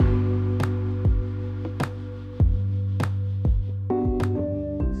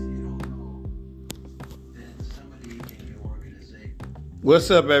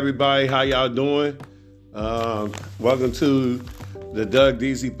What's up, everybody? How y'all doing? Welcome to the Doug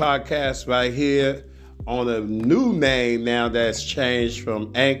Deasy podcast right here on a new name now that's changed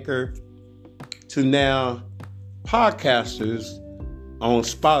from Anchor to now Podcasters on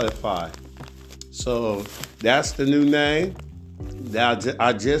Spotify. So that's the new name.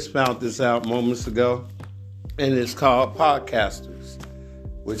 I just found this out moments ago, and it's called Podcasters,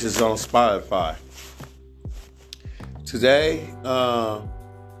 which is on Spotify. Today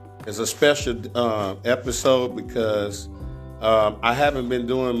is a special episode because I haven't been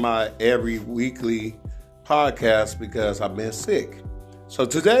doing my every weekly podcast because I've been sick. So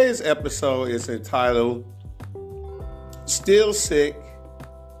today's episode is entitled Still Sick,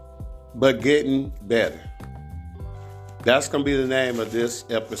 But Getting Better. That's going to be the name of this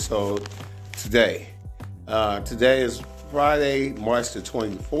episode today. Today is Friday, March the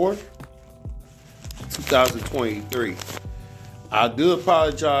 24th. 2023. I do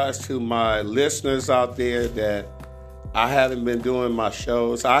apologize to my listeners out there that I haven't been doing my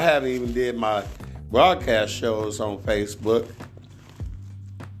shows. I haven't even did my broadcast shows on Facebook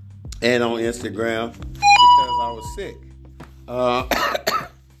and on Instagram because I was sick. I'm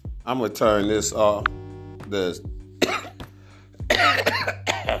going to turn this off.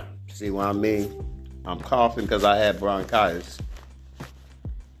 See what I mean? I'm coughing because I had bronchitis.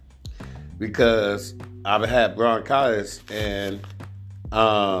 Because I've had bronchitis and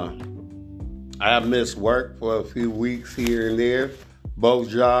I have missed work for a few weeks here and there, both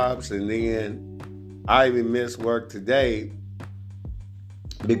jobs, and then I even missed work today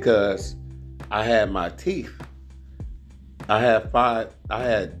because I had my teeth. I had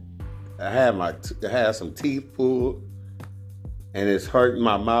some teeth pulled, and it's hurting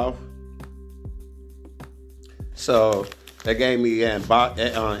my mouth. So they gave me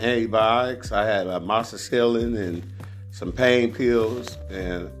antibiotics. I had amoxicillin and some pain pills,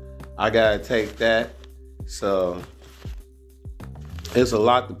 and I got to take that. So it's a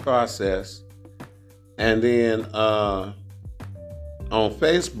lot to process. And then on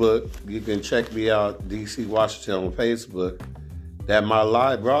Facebook, you can check me out, DC Washington on Facebook, that my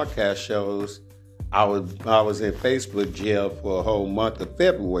live broadcast shows, I was in Facebook jail for a whole month of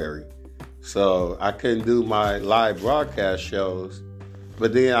February. So I couldn't do my live broadcast shows,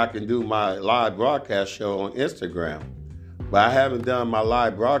 but then I can do my live broadcast show on Instagram. But I haven't done my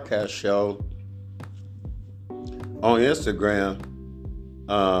live broadcast show on Instagram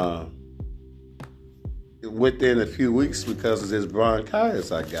within a few weeks because of this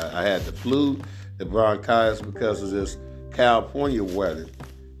bronchitis I got. I had the flu, the bronchitis because of this California weather,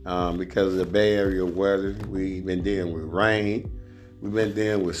 because of the Bay Area weather. We've been dealing with rain. We've been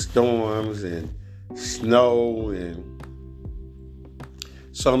dealing with storms and snow and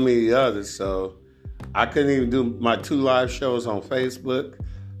so many others. So I couldn't even do my 2 live shows on Facebook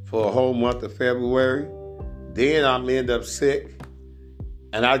for a whole month of February. Then I'm end up sick.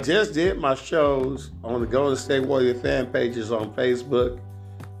 And I just did my shows on the Golden State Warrior fan pages on Facebook.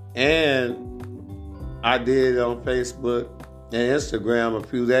 And I did it on Facebook and Instagram a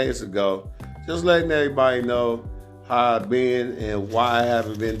few days ago. Just letting everybody know how I've been and why I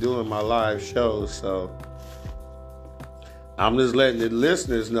haven't been doing my live shows. So I'm just letting the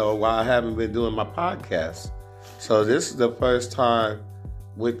listeners know why I haven't been doing my podcast. So this is the first time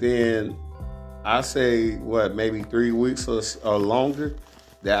within, I say, maybe 3 weeks or longer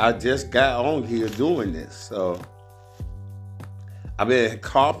that I just got on here doing this. So I've been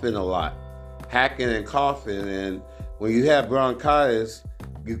coughing a lot, hacking and coughing. And when you have bronchitis,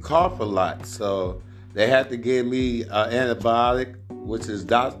 you cough a lot. So they had to give me an antibiotic, which is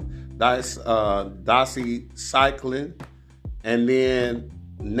doxycycline. And then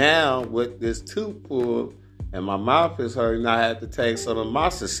now with this tooth pulled and my mouth is hurting, I had to take some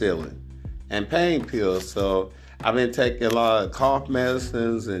amoxicillin and pain pills. So I've been taking a lot of cough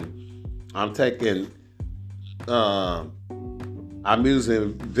medicines, and I'm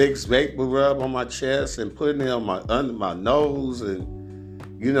using Vicks Vapor Rub on my chest and putting it on under my nose, and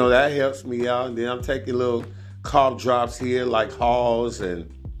that helps me out. And then I'm taking little cough drops here like Halls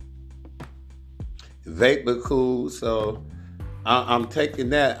and Vapor Cool. So I'm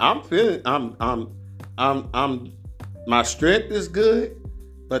taking that. I'm feeling my strength is good,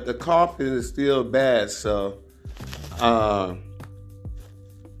 but the coughing is still bad. So and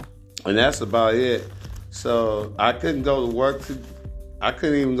that's about it. So I couldn't go to work. I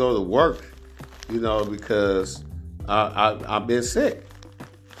couldn't even go to work, because I've been sick.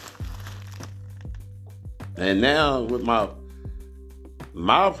 And now with my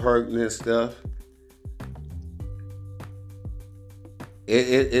mouth hurting and stuff,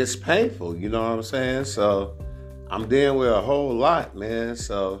 it's painful, you know what I'm saying? So I'm dealing with a whole lot, man.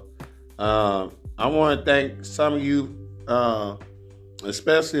 So I want to thank some of you,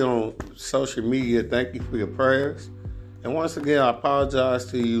 especially on social media. Thank you for your prayers. And once again, I apologize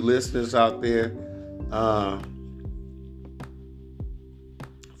to you listeners out there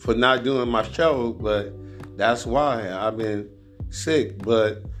for not doing my show, but that's why I've been sick.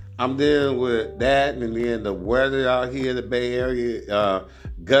 But I'm dealing with that, and then the weather out here in the Bay Area,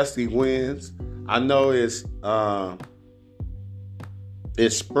 gusty winds. I know it's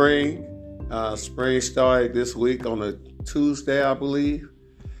spring. Spring started this week on a Tuesday, I believe.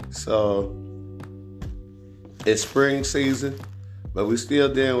 So it's spring season, but we're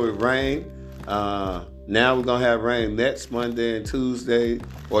still dealing with rain. Now we're going to have rain next Monday and Tuesday,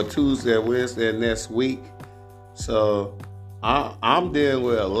 or Tuesday and Wednesday next week. So I'm dealing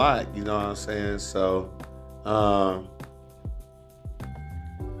with a lot, you know what I'm saying? So,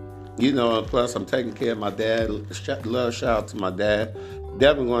 and plus I'm taking care of my dad. Love shout out to my dad.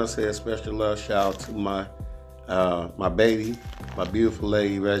 Definitely want to say a special love shout out to my baby, my beautiful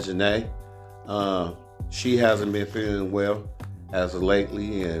lady, Regine. She hasn't been feeling well as of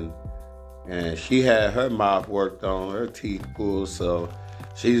lately, and she had her mouth worked on, her teeth pulled, so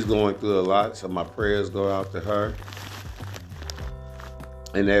she's going through a lot. So my prayers go out to her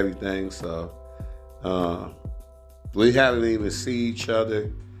and everything. So we haven't even seen each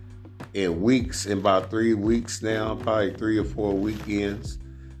other in weeks, in about 3 weeks now, probably 3 or 4 weekends.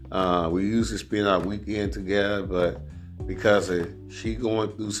 We usually spend our weekend together, but because of she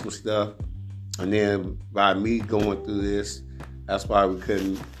going through some stuff, and then by me going through this, that's why we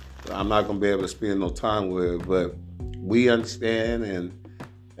couldn't. I'm not gonna be able to spend no time with her, but we understand, and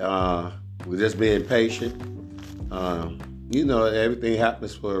we're just being patient. Everything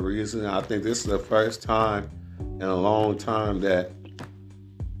happens for a reason. I think this is the first time in a long time that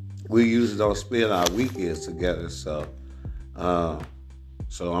we usually don't spend our weekends together. So I'm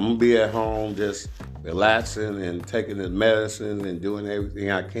gonna be at home just relaxing and taking the medicine and doing everything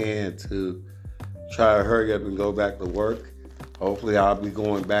I can to try to hurry up and go back to work. Hopefully I'll be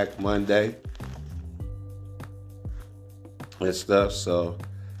going back Monday and stuff. So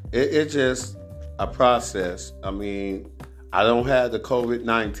it's just a process. I mean, I don't have the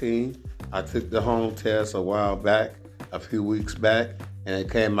COVID-19. I took the home test a while back, a few weeks back, and it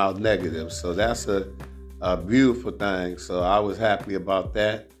came out negative. So that's a beautiful thing. So I was happy about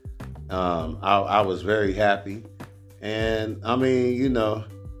that. I was very happy. And I mean,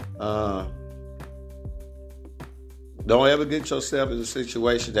 don't ever get yourself in a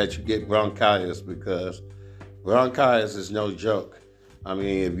situation that you get bronchitis, because bronchitis is no joke. I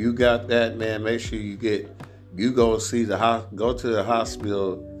mean, if you got that, man, make sure you go to the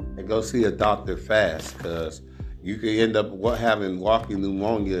hospital and go see a doctor fast, because you could end up having walking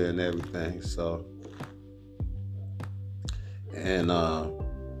pneumonia and everything. So, and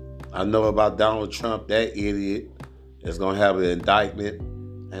I know about Donald Trump, that idiot is gonna have an indictment,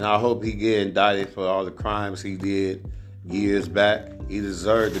 and I hope he get indicted for all the crimes he did years back. He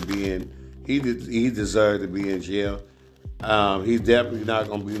deserved to be in. He deserved to be in jail. He's definitely not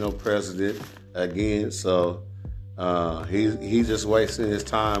gonna be no president again. So he's just wasting his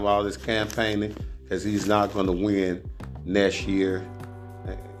time, all this campaigning, because he's not gonna win next year.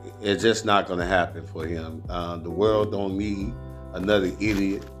 It's just not gonna happen for him. The world don't need another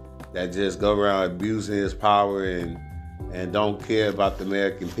idiot that just go around abusing his power and don't care about the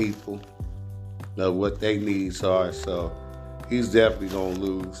American people, what their needs are. So he's definitely gonna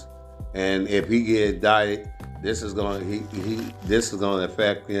lose. And if he get indicted, this is gonna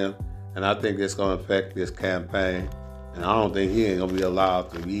affect him, and I think it's gonna affect this campaign. And I don't think he ain't gonna be allowed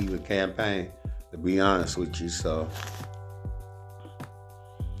to even campaign, to be honest with you. So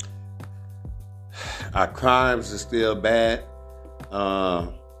our crimes are still bad,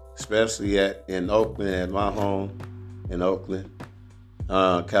 especially in Oakland, at my home in Oakland,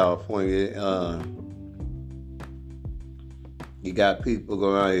 California. You got people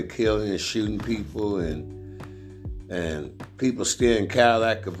going around here killing and shooting people, and people stealing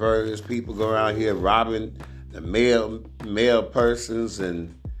Cadillac converters. People go around here robbing the male persons,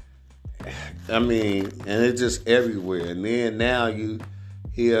 and it's just everywhere. And then now you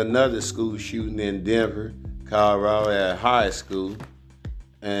hear another school shooting in Denver, Colorado, at a high school,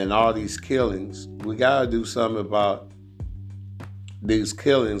 and all these killings. We gotta do something about these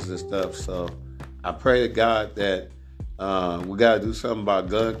killings and stuff. So I pray to God that we got to do something about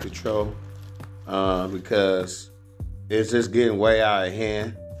gun control, because it's just getting way out of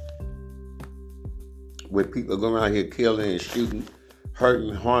hand with people going around here killing and shooting,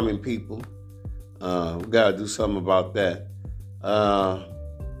 hurting, harming people. We got to do something about that. I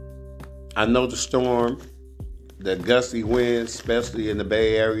know the storm the gusty winds, especially in the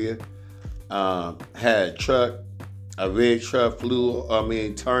Bay Area. Had a red truck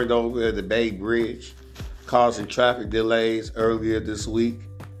turned over at the Bay Bridge, causing traffic delays earlier this week.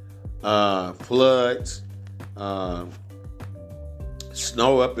 Floods,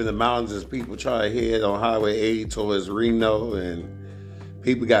 snow up in the mountains as people try to head on Highway 80 towards Reno, and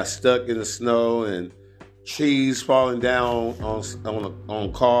people got stuck in the snow, and trees falling down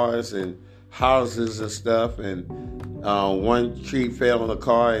on cars and houses and stuff, and one tree fell on a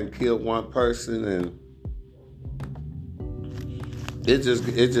car and killed one person, and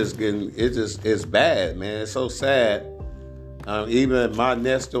it's bad, man. It's so sad. Even my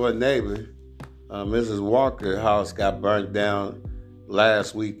next door neighbor, Mrs. Walker house got burnt down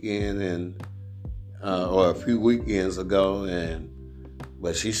last weekend or a few weekends ago,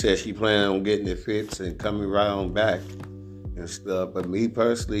 but she said she planned on getting it fixed and coming right on back and stuff. But me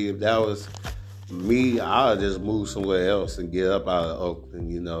personally, if that was me, I'd just move somewhere else and get up out of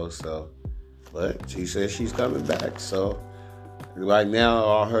Oakland, so. But she said she's coming back, so right now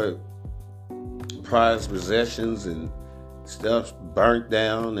all her prized possessions and stuff burnt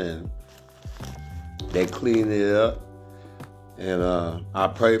down, and they cleaned it up. And I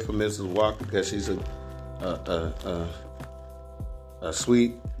pray for Mrs. Walker because she's a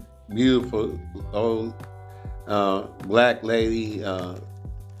sweet, beautiful old black lady.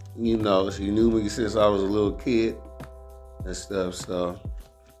 She knew me since I was a little kid and stuff. So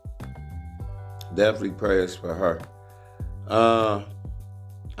definitely prayers for her. I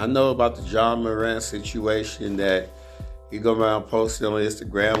know about the John Morant situation, that he go around posting on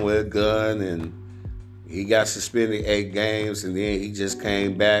Instagram with a gun, and he got suspended 8 games, and then he just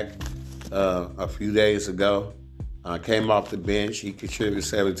came back a few days ago. Came off the bench. He contributed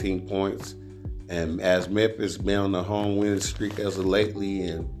 17 points. And as Memphis been on the home winning streak as of lately,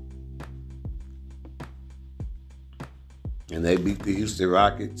 and they beat the Houston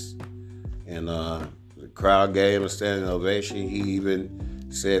Rockets, and the crowd gave him a standing ovation. He even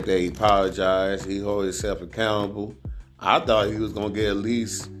said that he apologized. He held himself accountable. I thought he was going to get at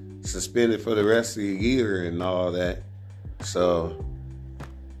least suspended for the rest of the year and all that. So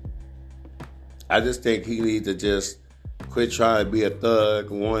I just think he needs to just quit trying to be a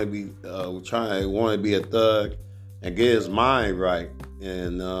thug, want to be a thug, and get his mind right.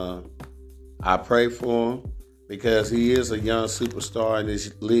 And I pray for him because he is a young superstar in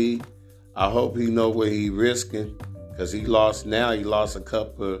this league. I hope he know what he's risking, because he lost a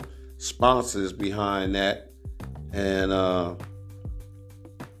couple of sponsors behind that. And I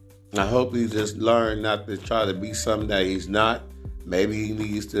hope he just learned not to try to be something that he's not. Maybe he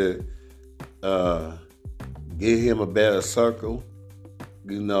needs to get him a better circle,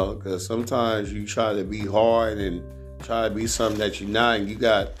 because sometimes you try to be hard and try to be something that you're not, and you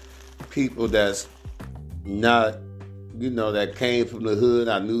got people that's not, that came from the hood.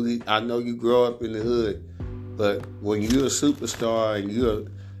 I know you grow up in the hood, but when you're a superstar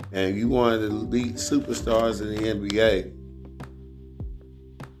and you one of the elite superstars in the NBA,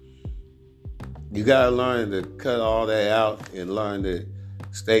 you gotta learn to cut all that out and learn to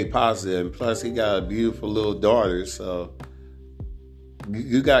stay positive. And plus, he got a beautiful little daughter, so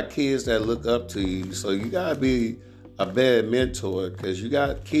you got kids that look up to you. So you gotta be a better mentor, because you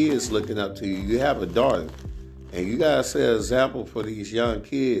got kids looking up to you. You have a daughter, and you gotta set an example for these young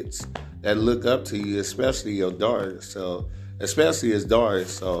kids that look up to you, especially your daughter. So, especially his daughter.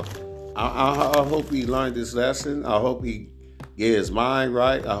 So, I hope he learned this lesson. I hope he get his mind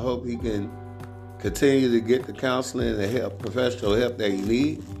right. I hope he can continue to get the counseling and professional help that he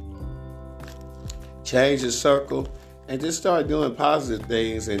needs. Change his circle and just start doing positive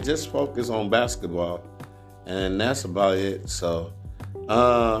things and just focus on basketball. And that's about it. So,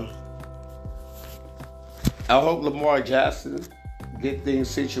 I hope Lamar Jackson get things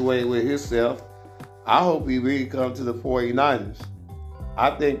situated with himself. I hope he really comes to the 49ers. I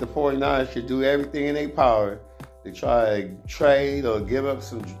think the 49ers should do everything in their power to try to trade or give up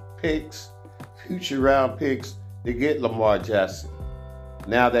some picks, future round picks, to get Lamar Jackson.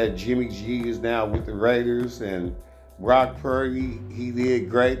 Now that Jimmy G is now with the Raiders, and Brock Purdy, he did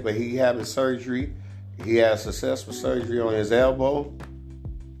great, but he having surgery. He had successful surgery on his elbow.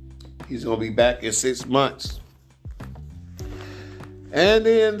 He's going to be back in 6 months. And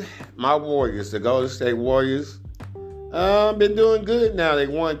then my Warriors, the Golden State Warriors, been doing good now. They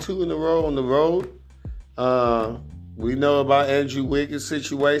won 2 in a row on the road. We know about Andrew Wiggins'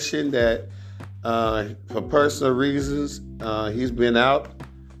 situation, that for personal reasons, he's been out,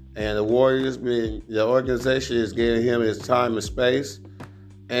 and the organization is giving him his time and space.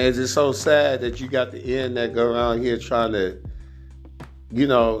 And it's just so sad that you got the end that go around here trying to,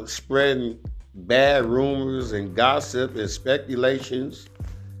 spreading bad rumors and gossip and speculations.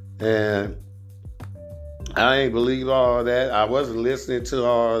 And I ain't believe all that. I wasn't listening to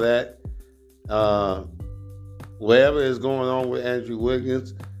all that. Whatever is going on with Andrew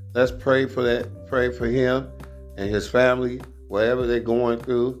Wiggins, let's pray for that. Pray for him and his family, whatever they're going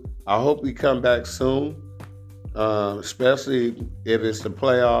through. I hope we come back soon, especially if it's the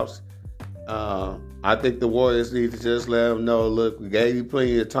playoffs. I think the Warriors need to just let them know, look, we gave you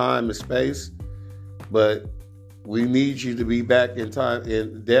plenty of time and space, but we need you to be back in time,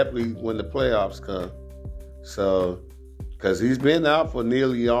 and definitely when the playoffs come. So, because he's been out for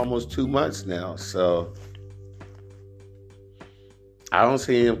nearly almost 2 months now, so I don't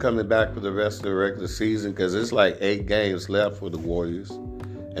see him coming back for the rest of the regular season because it's like 8 games left for the Warriors.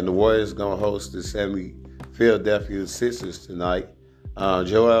 And the Warriors going to host the Philadelphia Sixers tonight.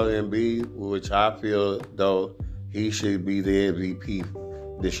 Joel Embiid, which I feel, though, he should be the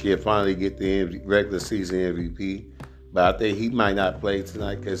MVP this year, finally get the regular season MVP. But I think he might not play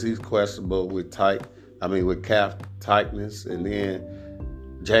tonight because he's questionable with calf tightness. And then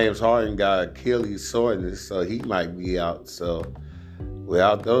James Harden got Achilles soreness, so he might be out. So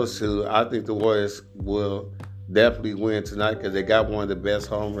without those two, I think the Warriors will definitely win tonight because they got one of the best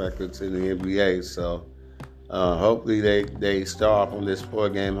home records in the NBA. So hopefully they start off on this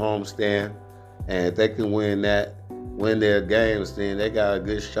 4-game homestand. And if they can win their games, then they got a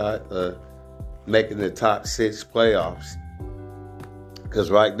good shot of making the top 6 playoffs. Because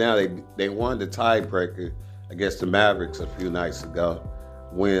right now they won the tiebreaker against the Mavericks a few nights ago,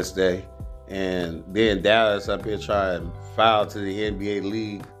 Wednesday. And then Dallas up here trying to file to the NBA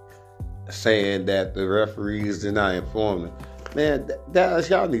league saying that the referees did not inform them. Man, Dallas,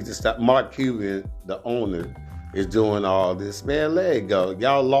 y'all need to stop. Mark Cuban, the owner, is doing all this. Man, let it go.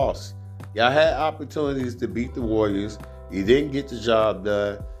 Y'all lost. Y'all had opportunities to beat the Warriors. You didn't get the job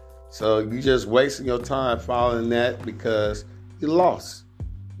done. So you just wasting your time following that because you lost.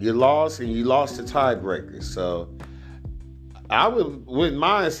 You lost, and you lost the tiebreaker. So I wouldn't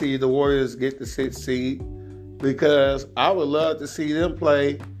mind seeing the Warriors get the 6th seed because I would love to see them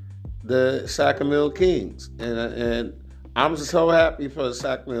play the Sacramento Kings. And I'm so happy for the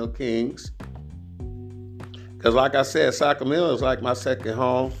Sacramento Kings because, like I said, Sacramento is like my second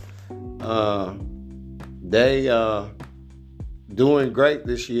home. They doing great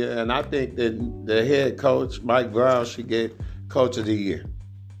this year, and I think that the head coach, Mike Brown, should get Coach of the Year.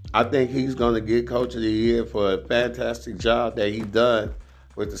 I think he's going to get Coach of the Year for a fantastic job that he done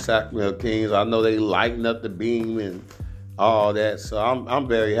with the Sacramento Kings. I know they lighten up the beam and all that, so I'm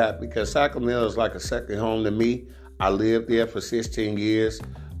very happy because Sacramento is like a second home to me. I lived there for 16 years,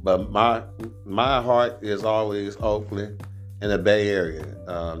 but my heart is always Oakland and the Bay Area.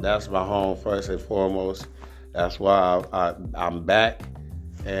 That's my home first and foremost. That's why I'm back,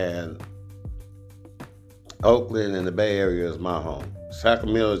 and Oakland and the Bay Area is my home.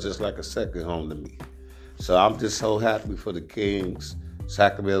 Sacramento is just like a second home to me. So I'm just so happy for the Kings,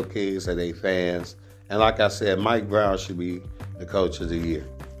 Sacramento Kings and their fans. And like I said, Mike Brown should be the Coach of the Year.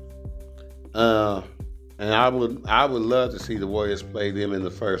 And I would love to see the Warriors play them in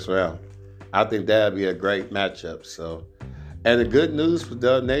the first round. I think that would be a great matchup. So, and the good news for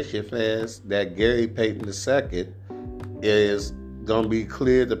Dub Nation fans that Gary Payton II is going to be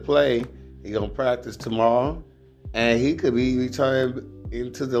cleared to play. He's going to practice tomorrow. And he could be returned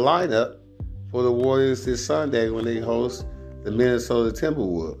into the lineup for the Warriors this Sunday when they host the Minnesota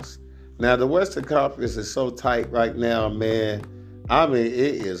Timberwolves. Now, the Western Conference is so tight right now, man. I mean, it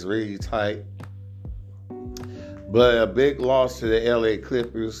is really tight. But a big loss to the LA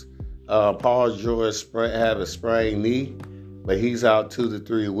Clippers. Paul George had a sprained knee, but he's out 2 to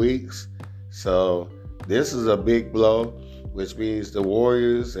 3 weeks. So this is a big blow, which means the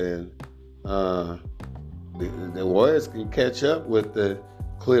Warriors and the Warriors can catch up with the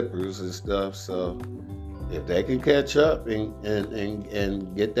Clippers and stuff. So if they can catch up and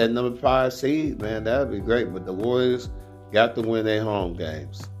get that number 5 seed, man, that would be great. But the Warriors got to win their home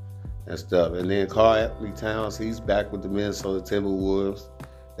games and stuff. And then Karl-Anthony Towns, he's back with the Minnesota Timberwolves.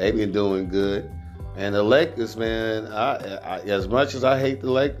 They've been doing good. And the Lakers, man, I as much as I hate the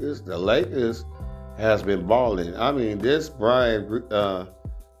Lakers has been balling. I mean, this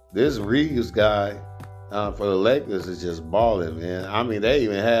Reeves guy for the Lakers is just balling, man. I mean, they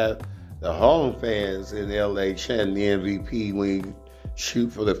even have the home fans in L.A. chanting the MVP when you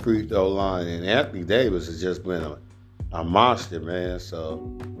shoot for the free throw line. And Anthony Davis has just been a monster, man.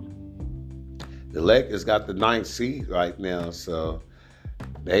 So the Lakers got the 9th seed right now. So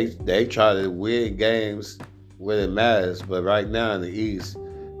they try to win games when it matters. But right now in the East,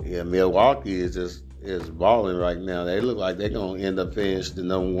 Milwaukee is balling right now. They look like they're going to end up finishing the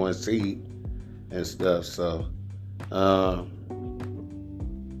number 1 seed. and stuff. So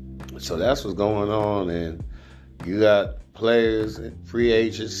that's what's going on, and you got players and free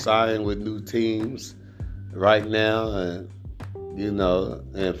agents signing with new teams right now, and in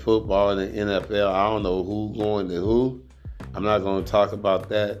football and the NFL, I don't know who going to who. I'm not going to talk about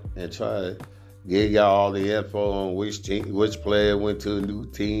that and try to give y'all all the info on which player went to a new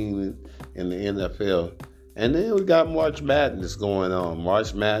team in the NFL. And then we got March Madness going on.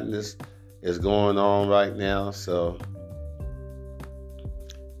 March Madness is going on right now, so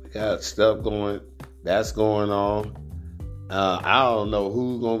we got stuff that's going on. I don't know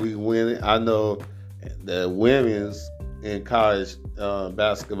who's going to be winning. I know the women's in college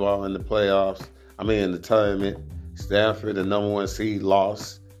basketball in the playoffs, in the tournament, Stanford, the number 1 seed,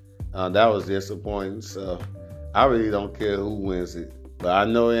 lost. That was disappointing. So I really don't care who wins it. But I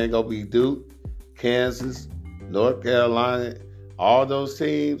know it ain't going to be Duke, Kansas, North Carolina. All those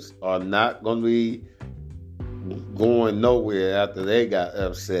teams are not going to be going nowhere after they got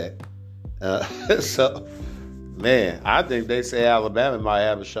upset. So, man, I think they say Alabama might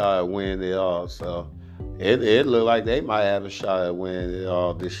have a shot at winning it all. So it looked like they might have a shot at winning it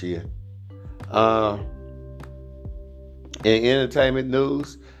all this year. In entertainment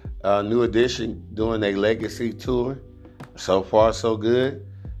news, New Edition doing a legacy tour. So far, so good.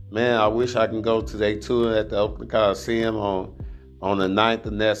 Man, I wish I can go to their tour at the Oakland Coliseum on the 9th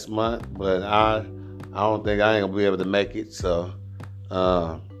of next month, but I don't think I ain't gonna be able to make it. So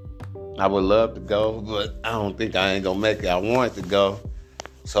I would love to go, but I don't think I ain't gonna make it. I want to go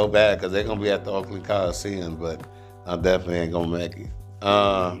so bad because they're gonna be at the Oakland Coliseum, but I definitely ain't gonna make it.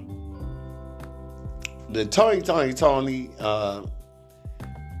 The Tony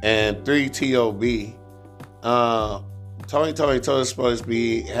and 3TOB. Tony is supposed to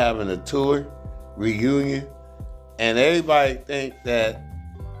be having a tour reunion, and everybody think that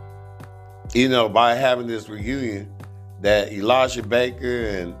by having this reunion that Elijah Baker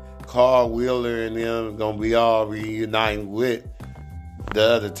and Carl Wheeler and them are gonna be all reuniting with the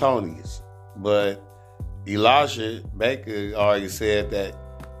other Tonys. But Elijah Baker already said that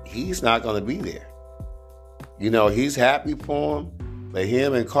he's not gonna be there. He's happy for him, but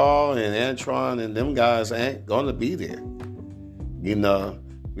him and Carl and Antron and them guys ain't gonna be there.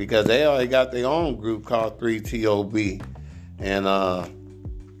 Because they already got their own group called 3TOB. And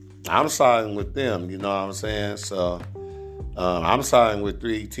I'm siding with them, you know what I'm saying? So I'm siding with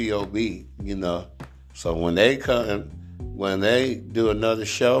 3TOB, So when they do another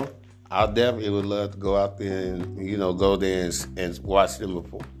show, I definitely would love to go out there and, go there and watch them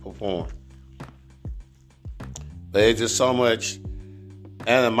perform. But there's just so much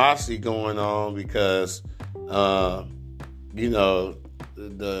animosity going on because, the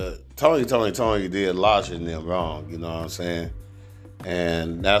Tony did Elijah and them wrong, you know what I'm saying?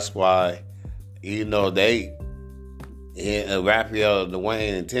 And that's why, they, Raphael,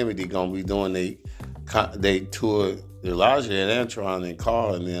 Dwayne, and Timothy gonna be doing they tour. Elijah and Antron and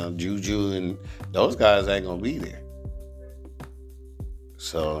Carl and them, Juju, and those guys ain't gonna be there.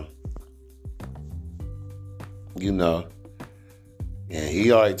 So, and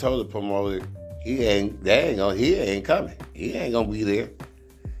he already told the promoter he ain't coming. He ain't gonna be there.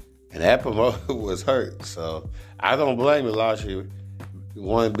 And that promoter was hurt. So I don't blame Elijah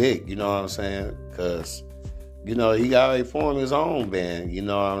one bit, you know what I'm saying? Because, he already formed his own band, you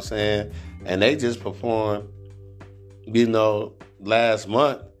know what I'm saying? And they just performed, last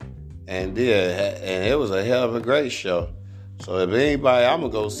month and it was a hell of a great show. So if anybody I'm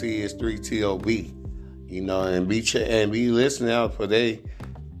gonna go see is 3TOB, and be listening out for their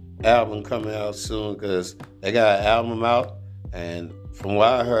album coming out soon, because they got an album out, and from what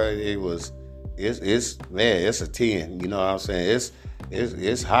I heard, it's a 10. You know what I'm saying?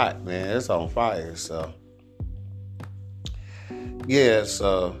 It's hot, man. It's on fire. So yeah.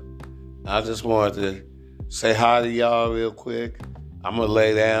 So I just wanted to say hi to y'all real quick. I'm gonna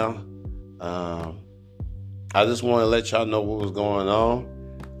lay down. I just want to let y'all know what was going on.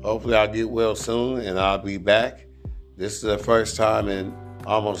 Hopefully I'll get well soon and I'll be back. This is the first time in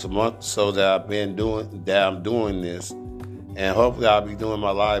almost a month so that I'm doing this. And hopefully I'll be doing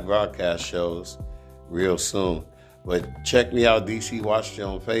my live broadcast shows real soon. But check me out, DC Washington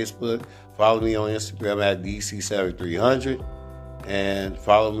on Facebook. Follow me on Instagram at DC7300. And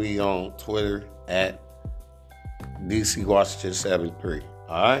follow me on Twitter at DC Washington 73.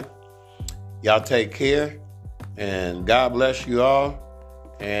 All right? Y'all take care. And God bless you all.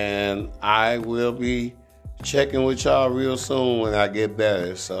 And I will be checking with y'all real soon when I get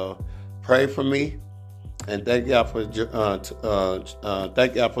better. So pray for me. And thank y'all for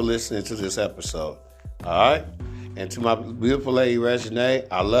listening to this episode. All right? And to my beautiful lady, Reginae,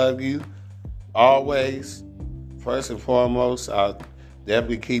 I love you. always, first and foremost, I'll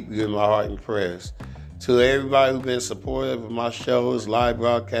definitely keep you in my heart and prayers. To everybody who's been supportive of my shows, live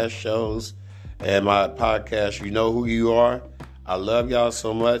broadcast shows, and my podcast, you know who you are. I love y'all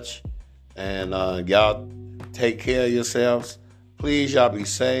so much. And y'all take care of yourselves. Please, y'all be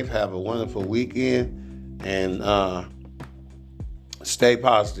safe. Have a wonderful weekend. And stay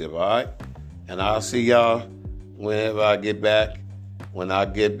positive, all right? And I'll see y'all whenever I get back, when I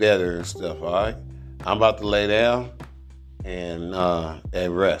get better and stuff, all right? I'm about to lay down and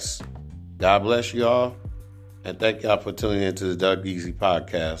rest. God bless you all. And thank y'all for tuning into the Doug Easy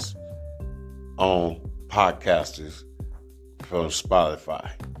Podcast on Podcasters from Spotify.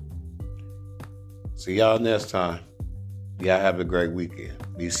 See y'all next time. Y'all have a great weekend.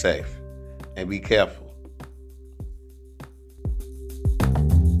 Be safe and be careful.